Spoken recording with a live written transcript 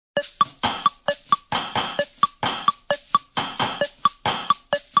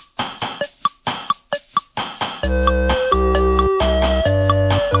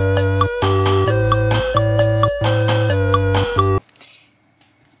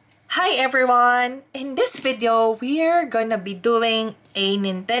Hi everyone! In this video, we're gonna be doing a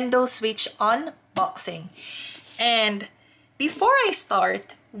Nintendo Switch unboxing. And before I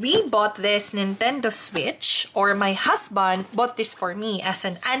start, we bought this Nintendo Switch, or my husband bought this for me as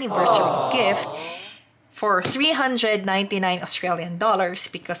an anniversary gift for 399 Australian dollars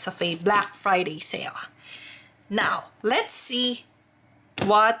because of a Black Friday sale. Now, let's see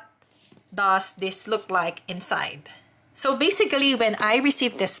what does this look like inside. So basically, when I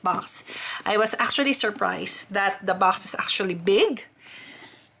received this box, I was actually surprised that the box is actually big.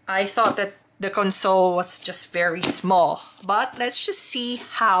 I thought that the console was just very small, but let's just see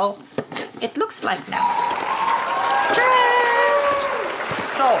how it looks like now. Ta-da!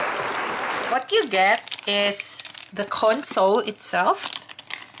 So, what you get is the console itself.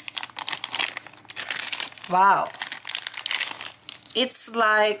 Wow. It's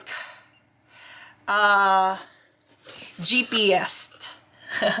like GPS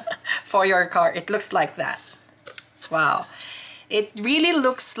for your car. It looks like that. Wow. It really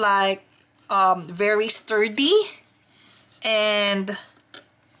looks like very sturdy, and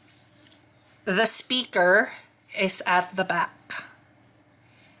the speaker is at the back.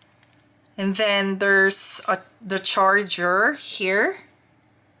 And then there's the charger here.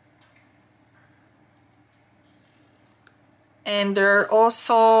 And there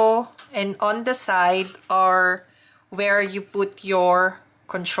also, and on the side are where you put your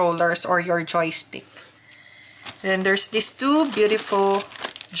controllers or your joystick. Then there's these two beautiful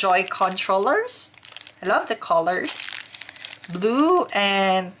Joy controllers. I love the colors. Blue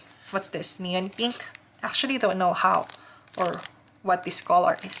and what's this? Neon pink. Actually don't know how or what this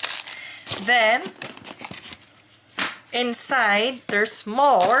color is. Then inside there's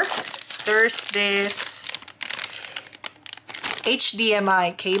more. There's this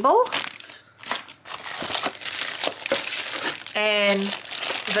HDMI cable and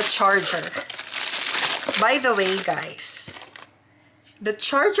the charger. By the way, guys, the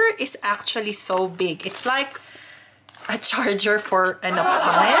charger is actually so big. It's like a charger for an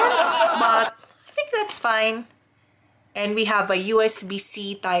appliance, but I think that's fine. And we have a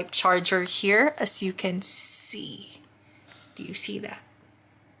USB-C type charger here, as you can see. Do you see that?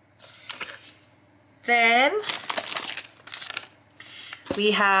 Then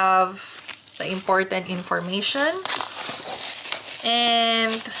we have the important information,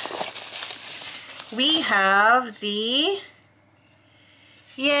 and we have the,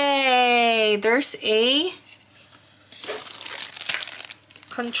 yay, there's a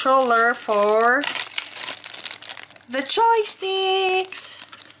controller for the joysticks.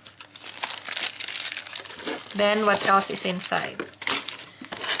 Then what else is inside?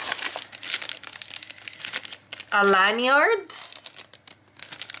 A lanyard.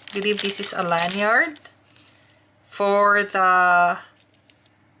 I believe this is a lanyard for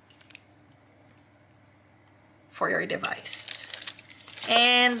your device.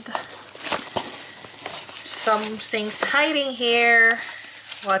 And some things hiding here.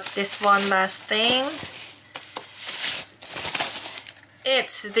 What's this one last thing?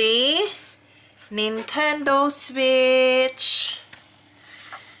 It's the Nintendo Switch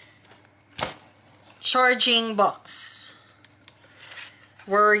charging box,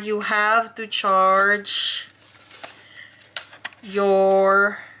 where you have to charge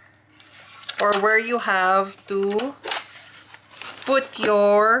your, or where you have to put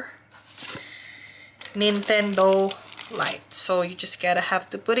your Nintendo light. So you just gotta have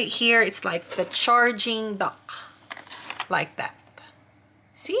to put it here. It's like the charging dock, like that.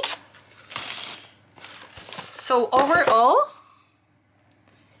 See? So overall,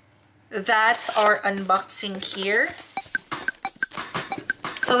 that's our unboxing here.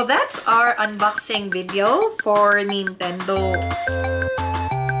 So that's our unboxing video for Nintendo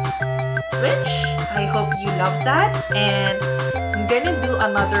Switch. I hope you love that, and I'm gonna do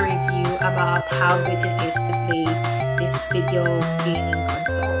another review about how good it is to play this video game